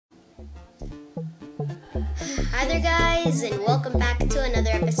Hi there guys, and welcome back to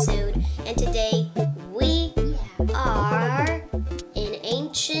another episode. And today we are in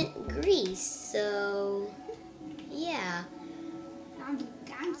ancient Greece. So yeah,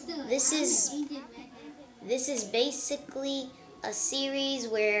 this is basically a series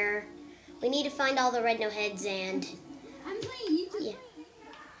where we need to find all the red-nose heads and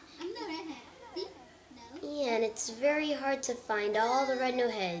yeah, and it's very hard to find all the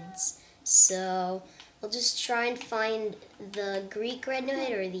red-nose heads. So we'll just try and find the Greek red-nose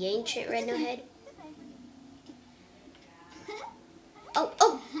head or the ancient red-nose head. Oh,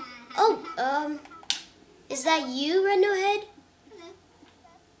 is that you, red-nose head?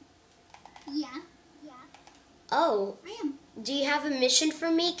 Yeah. Oh, I am. do you have a mission for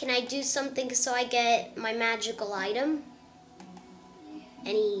me? Can I do something so I get my magical item?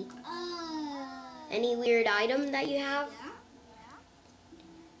 Any weird item that you have? Yeah.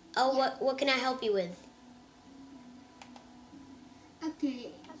 Oh, what can I help you with? Okay.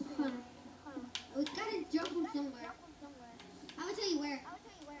 Hold on. We gotta jump from somewhere. I will tell you where.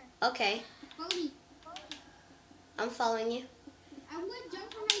 Okay, Follow me. I'm following you. I'm gonna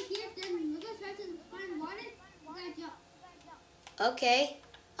jump from right here. Then we're gonna try to find water. We gotta jump. Okay,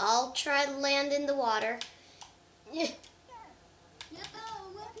 I'll try to land in the water. Yo, look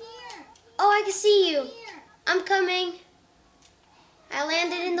here. Oh, I can see you. Here. I'm coming. I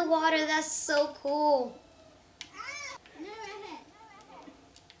landed in the water. That's so cool. Ah! No, ahead.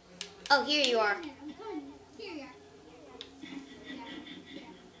 Oh, here you are. I'm coming. Here you are.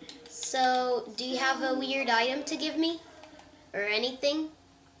 So, do you have a weird item to give me? Or anything?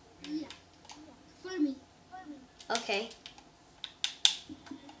 Yeah. Follow me. Okay.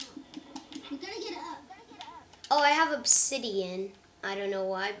 We gotta get up. Oh, I have obsidian. I don't know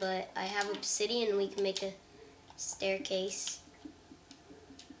why, but I have obsidian and we can make a staircase.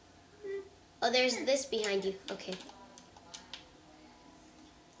 Oh, there's this behind you. Okay.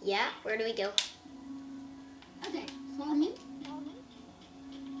 Yeah, where do we go? Okay. Follow me.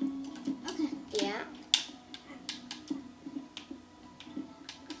 Okay. Yeah.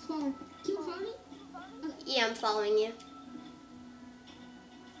 Follow. Can you follow me? Okay. Yeah, I'm following you.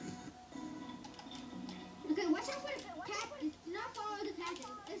 Okay, watch out for the cactus. Do not follow the cactus.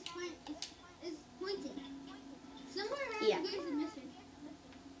 It's pointing. Somewhere around Yeah. here is a mission.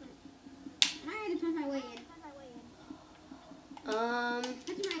 I had to find my way in.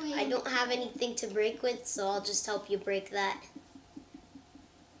 That's my way I in. don't have anything to break with, so I'll just help you break that.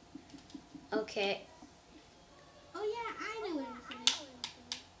 Okay. Oh yeah, I know what a mission is.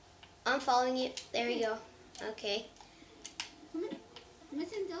 I'm following you. There you go. Okay. Come on.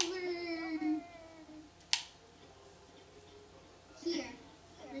 Mission's over here.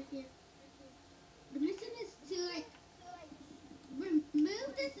 Right here. The mission is to like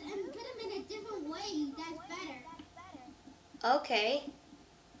remove this and put them in a different way. That's better. Okay.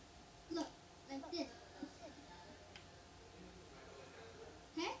 Look, like this.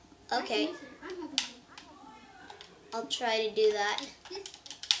 Okay? Okay. That's the mission. I'm helping you. I'll try to do that. This.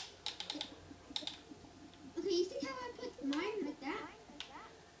 Okay, you see how I put mine like that?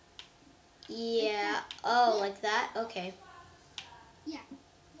 Yeah. Oh, like that? Okay. Yeah.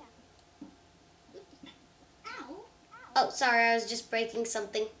 Ow. Oh, sorry, I was just breaking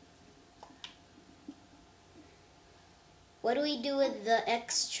something. What do we do with the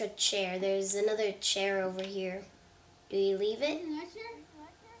extra chair? There's another chair over here. Do we leave it?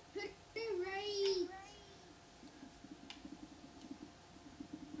 Put it right.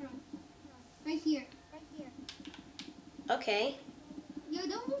 Hold on. Right here. Okay. Yo,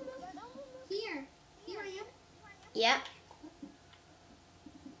 don't move. Here. Here I am. Yeah.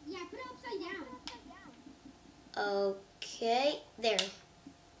 Yeah, put it upside down. Okay. There.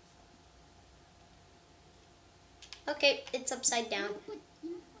 Okay, it's upside down.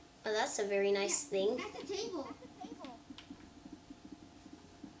 Oh, that's a very nice thing. That's a table.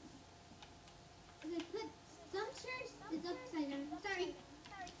 Okay, put some chairs. It's upside down. Sorry.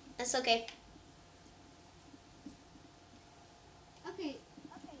 That's okay. Okay.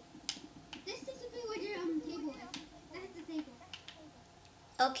 This is to be where your table is. That's the table.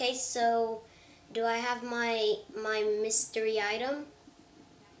 Okay, so do I have my mystery item?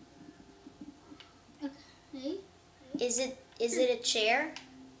 Okay. Is it a chair?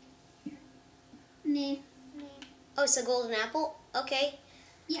 Nah. Oh, it's a golden apple? Okay.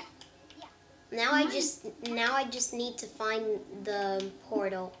 Yeah. Now I just need to find the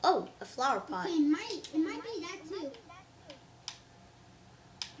portal. Oh, a flower pot. Okay, it might be that too.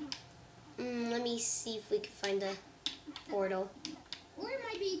 Let me see if we can find a portal. Or it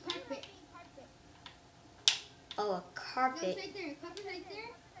might be carpet. Oh, a carpet. Right there. Carpet right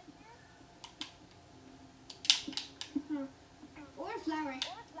there.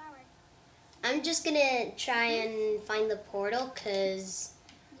 I'm just gonna try and find the portal, cause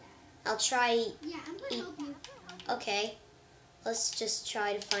I'll try. Yeah, I'm gonna help you. Okay, let's just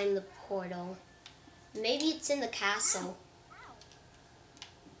try to find the portal. Maybe it's in the castle.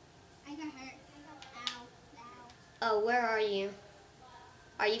 I got hurt. Ow. Oh, where are you?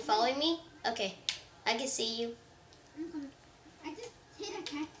 Are you following me? Okay, I can see you. I'm coming. I just hit a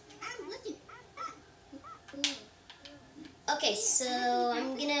cat. I'm looking. Okay, so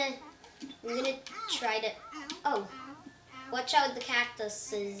I'm gonna try to. Ow. Oh, watch out with the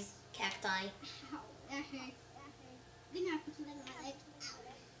cactuses, cacti. Ow. That hurts. Then I put something on my leg.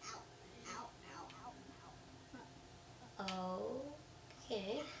 Ow.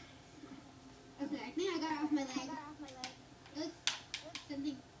 Okay. Okay, I think I got it off my leg. It was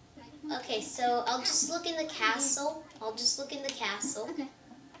something like. Okay, so I'll just look in the castle. Okay.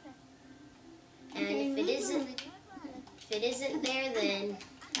 And if it isn't there, then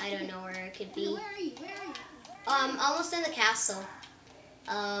I don't know where it could be. Where are you? Almost in the castle.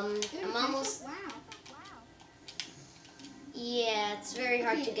 I'm almost. Wow. Yeah, it's very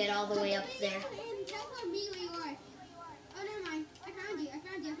hard to get all the way up there. Tell me where you are. Oh, never mind. I found you.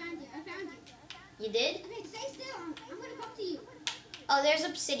 You did? Okay, stay still. I'm gonna come to you. Oh, there's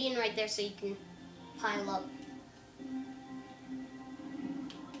obsidian right there, so you can pile up.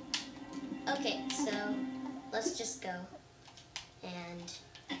 Okay, so let's just go. And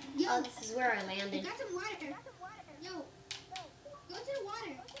Yo, oh, this is where I I landed. got some water. Yo, go to the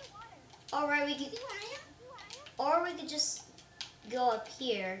water. All right, we could, See where I am? or we could just go up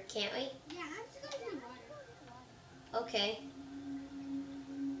here, can't we? Yeah, I'm just going to the water. Okay.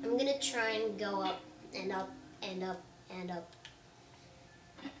 I'm gonna try and go up and up and up and up.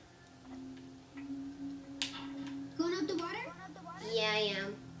 Going up the water? Yeah, I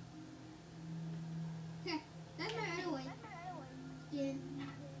am. Okay, that's my other way. Yeah.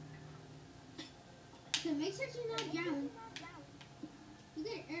 So make sure you're not drowned. You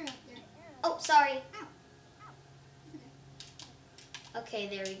got an arrow up there. Oh, sorry. Ow. Okay,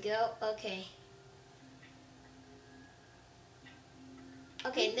 there we go. Okay.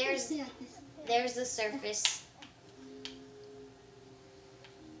 Okay, there's the surface.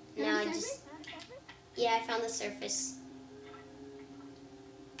 Now I just, yeah, I found the surface.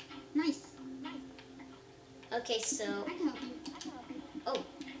 Nice. Okay, so, I can help you.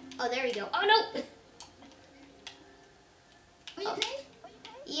 oh, there we go. Oh no! Are you okay?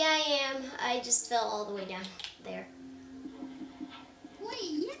 Yeah, I am. I just fell all the way down there. Wait,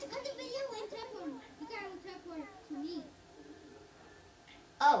 you have to cut the video and teleport. You gotta teleport to me.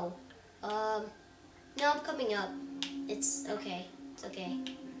 Oh, no, I'm coming up. It's okay. It's okay.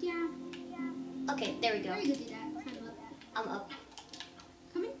 Yeah. Okay, there we go. Very good to do that. Climb up. I'm up.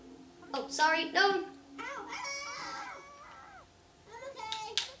 Coming? Oh, sorry. No. Ow! Ow! I'm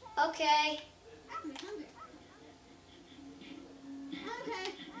okay. Okay. I'm hungry. I'm okay.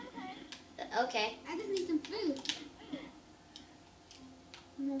 Okay. I just need some food.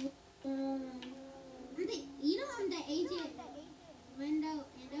 I'm the ancient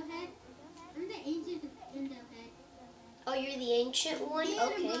Endo head. I'm the ancient Endo head. Oh, you're the ancient one? Yeah,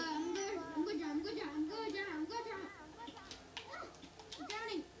 Okay. I'm good drown. I'm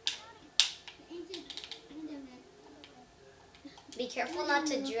drowning. The ancient Endo head. Be careful not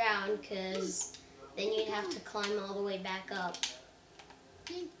to drown, because then you'd have to climb all the way back up.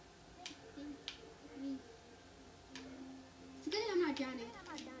 Think me. It's good I'm not drowning.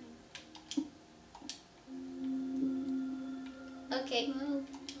 Okay. Whoa.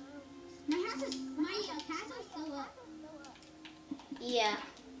 My castle's still up. Yeah.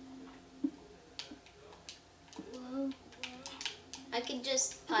 Whoa. I could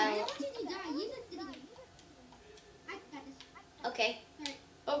just I pile don't up. want you to die. You just did it. I got this. Okay. Sorry.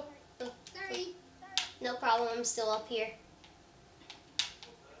 Oh, Sorry. no problem. I'm still up here.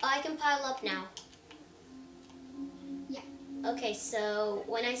 Oh, I can pile up now. Yeah. Okay, so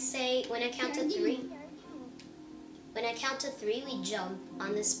when I count to three, we jump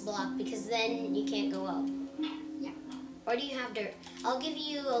on this block, because then you can't go up. Yeah. Or do you have dirt? I'll give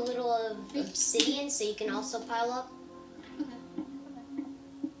you a little of obsidian so you can also pile up. Okay.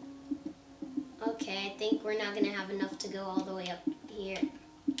 Okay, I think we're not going to have enough to go all the way up here.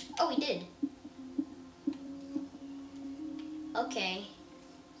 Oh, we did. Okay.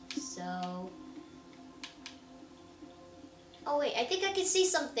 So... Oh, wait, I think I can see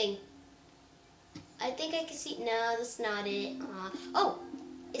something. No, that's not it. Oh,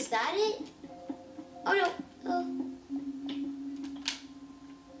 is that it? Oh, no.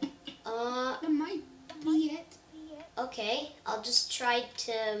 Oh. That might be it. Okay, I'll just try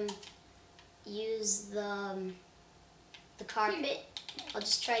to use the carpet. I'll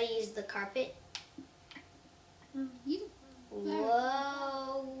just try to use the carpet. You.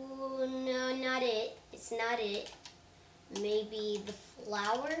 Whoa, no, not it. It's not it. Maybe the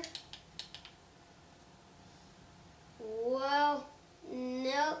flower? Whoa,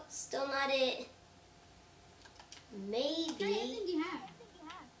 no, still not it. I think you have.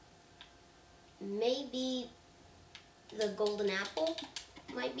 Maybe the golden apple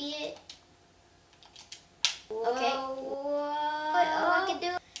might be it. Okay. Whoa. Oh, I can do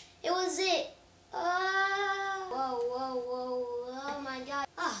it. It was it. Whoa, whoa, whoa. Oh my god.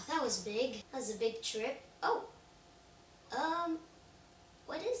 Ah, that was big. That was a big trip. Oh.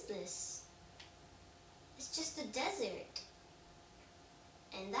 What is this? It's just a desert.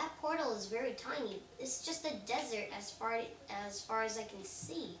 And that portal is very tiny. It's just a desert as far as I can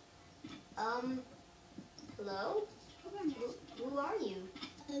see. Hello? Who are you?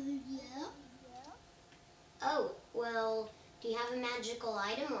 Yeah. Oh, well, do you have a magical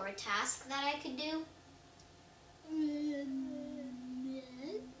item or a task that I could do? Yes.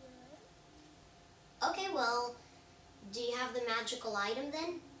 Okay, well, do you have the magical item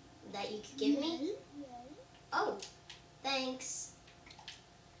then that you could give me? Oh, thanks.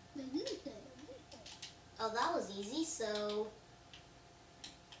 Oh, that was easy, so,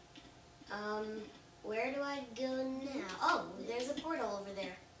 where do I go now? Oh, there's a portal over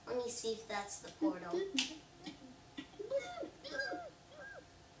there. Let me see if that's the portal.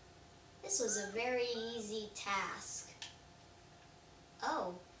 This was a very easy task.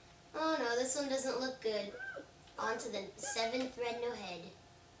 Oh no, this one doesn't look good. On to the 7th red no head.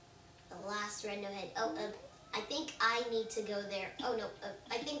 The last red no head. Oh, I think I need to go there. Oh no,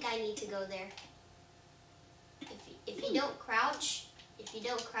 I think I need to go there. If you don't crouch,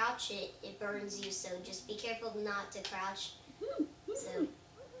 it burns you. So just be careful not to crouch. So,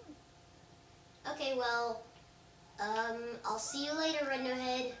 okay, well, I'll see you later, red no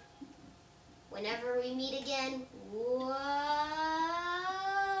head. Whenever we meet again. Whoa!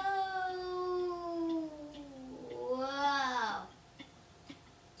 Wow!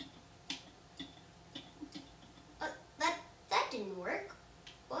 That didn't work.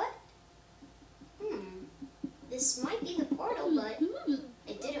 What? This might be the portal, but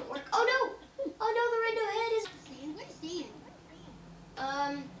it didn't work. Oh no! Oh no! The red no head is. Sand? Where's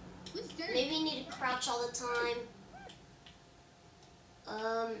sand? What's dirt? Maybe you need to crouch all the time.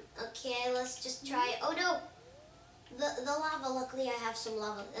 Okay, let's just try it. Oh no! The lava, luckily I have some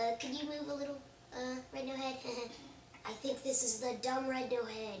lava. Could you move a little, red no head? I think this is the dumb red no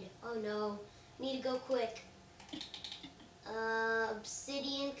head. Oh no, need to go quick.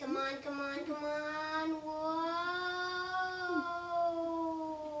 Obsidian, come on, come on, come on. Whoa!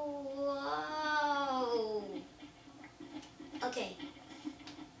 Whoa! Okay.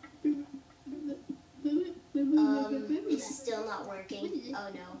 It's still not working. Oh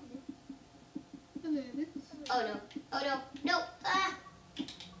no. Oh no. Oh no. No. Ah!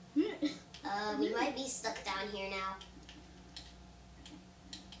 We might be stuck down here now.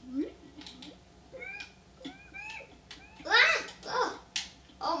 Ah! Oh.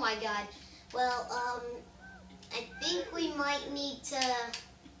 Oh my god. Well, I think we might need to...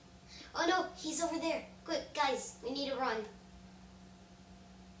 Oh no, he's over there. Quick, guys, we need to run.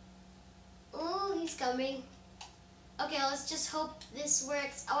 Oh, he's coming. Okay, let's just hope this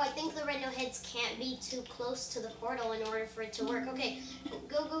works. Oh, I think the red no heads can't be too close to the portal in order for it to work. Okay,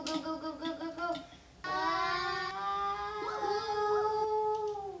 go, go, go, go, go, go, go, go.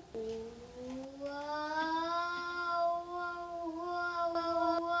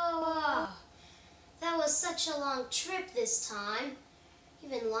 That was such a long trip this time.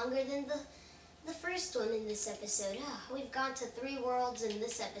 Even longer than the first one in this episode. We've gone to 3 worlds in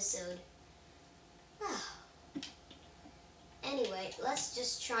this episode. Anyway, let's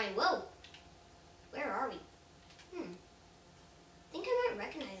just try. Whoa! Where are we? I think I might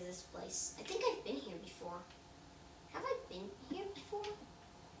recognize this place. I think I've been here before. Have I been here before?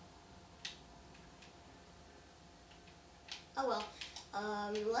 Oh well.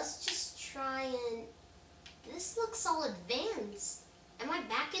 Let's just try and... This looks all advanced. Am I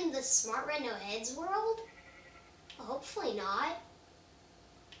back in the Smart Red No Heads world? Well, hopefully not.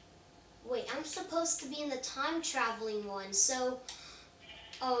 Wait, I'm supposed to be in the time traveling one, so...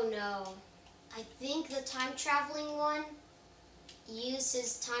 Oh no. I think the time traveling one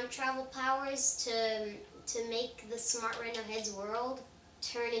uses time travel powers to make the Smart Red No Heads world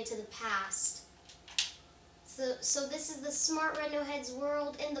turn into the past. So this is the Smart Red No Heads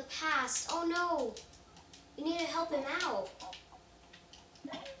world in the past. Oh no! We need to help him out.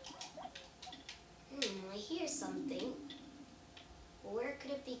 I hear something. Where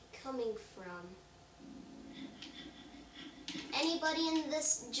could it be coming from? anybody in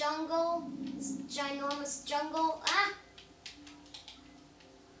this jungle? This ginormous jungle? Ah!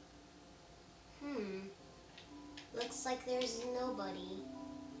 Looks like there's nobody.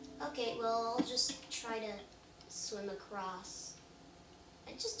 Okay, well, I'll just try to swim across.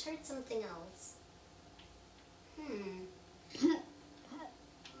 I just heard something else.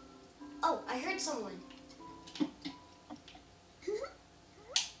 Oh, I heard someone.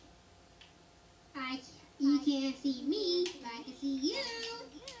 You can't see me, but I can see you.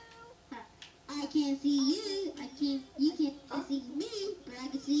 I can't see you. You can't see me, but I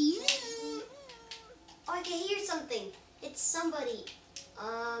can see you. Oh, I can hear something. It's somebody.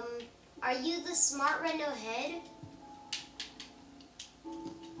 Are you the smart Reno head?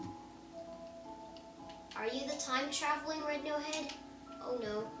 Are you the time traveling Reno head? Oh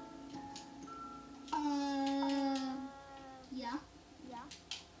no. Yeah.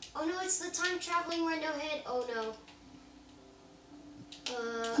 Oh no, it's the time traveling Reno head. Oh no.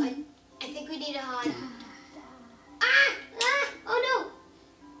 I think we need to hide. Oh no.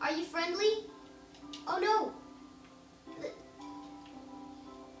 Are you friendly? Oh no.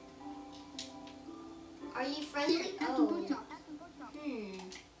 Are you friendly? Oh.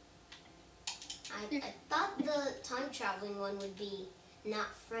 I thought the time traveling one would be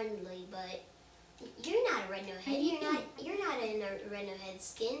not friendly, but you're not a Reno head. You're not in a Reno head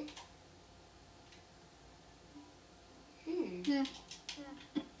skin.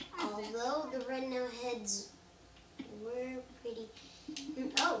 Although the Reno heads were pretty.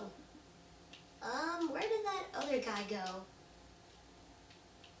 Oh. Where did that other guy go?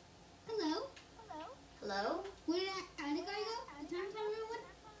 Hello? Hello? Where did that other guy go? The time traveler one?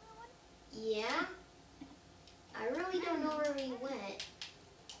 Yeah? I really don't know where he went.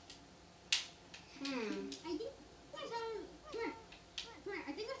 I think I saw him. Come here.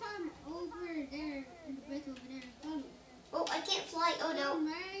 I think I saw him over there in the bridge over there. Oh, I can't fly. Oh no.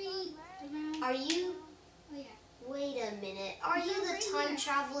 Right around. Are you? Oh yeah. Wait a minute. Are you the time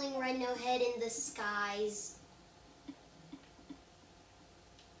traveling Reno head in the skies?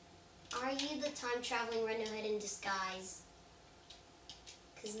 Are you the time traveling Reno head in disguise?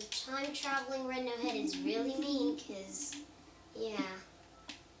 Because the time traveling Reno head is really mean, because, yeah.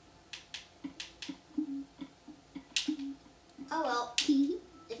 Oh well.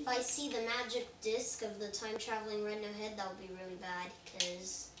 If I see the magic disc of the time traveling Reno head, that would be really bad,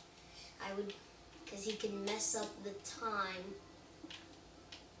 because he can mess up the time.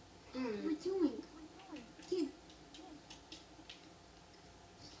 What are you doing? Kid.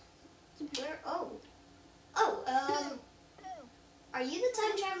 Where? Oh, are you the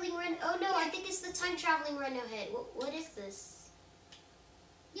time traveling Reno? Oh no, I think it's the time traveling Reno head. What is this?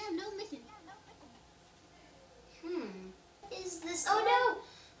 Yeah, no mission. Is this? Oh no!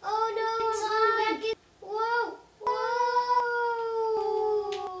 Oh no! Time! Whoa! Whoa!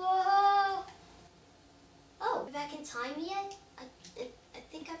 Oh, we're back in time yet? I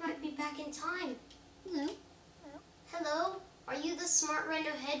think I might be back in time. Hello. Hello? Are you the smart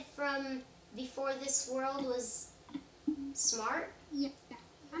Reno head from before this world was smart? Yeah,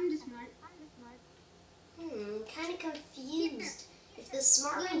 I'm the smart. Kind of confused. If the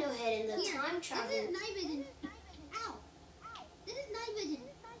smart Reno head and the time travel. This is night vision. Ow. This is night vision.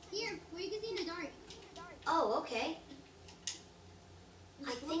 Here, where you can see in the dark. Oh, okay. I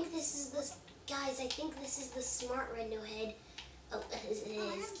think this is the guys. I think this is the smart Reno head. Oh,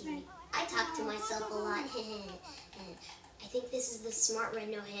 excuse me. I talk to myself a lot. I think this is the smart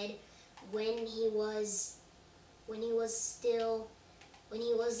Reno head when he wasn't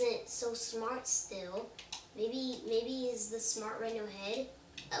so smart still. Maybe is the smart Reno head.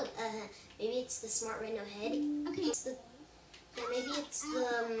 Oh, maybe it's the smart Reno head. Okay.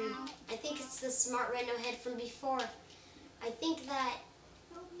 I think it's the smart Reno head from before. I think that.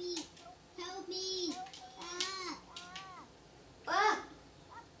 Help me. Help me. Ah!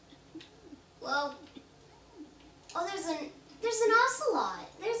 Well. Oh, there's an ocelot.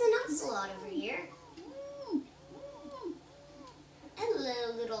 There's an ocelot over here.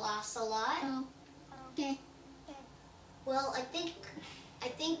 Hello, little ocelot. Oh. Okay. Well, I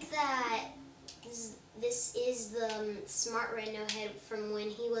think that this is the smart Reno head from when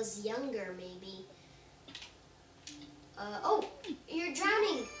he was younger, maybe. Oh, you're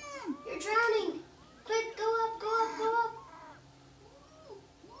drowning. You're drowning. Quick, go up, go up, go up.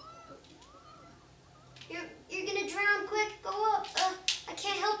 You're gonna drown. Quick, go up. I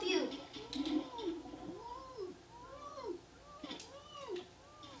can't help you.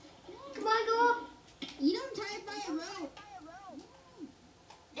 Come on, go up. You know I'm tied by a rope.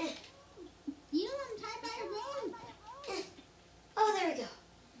 You know I'm tied by a rope. Oh, there we go.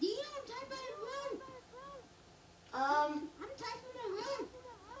 Do you know I'm tied by a rope? I'm I'm tied by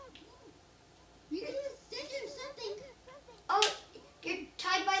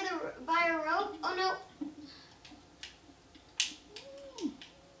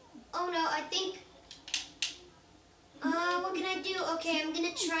I think, what can I do? Okay, I'm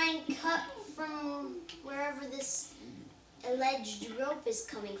gonna try and cut from wherever this alleged rope is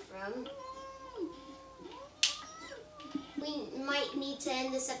coming from. We might need to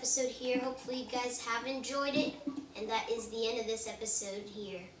end this episode here. Hopefully you guys have enjoyed it. And that is the end of this episode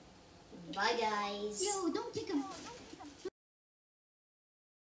here. Bye, guys. Yo, don't kick him.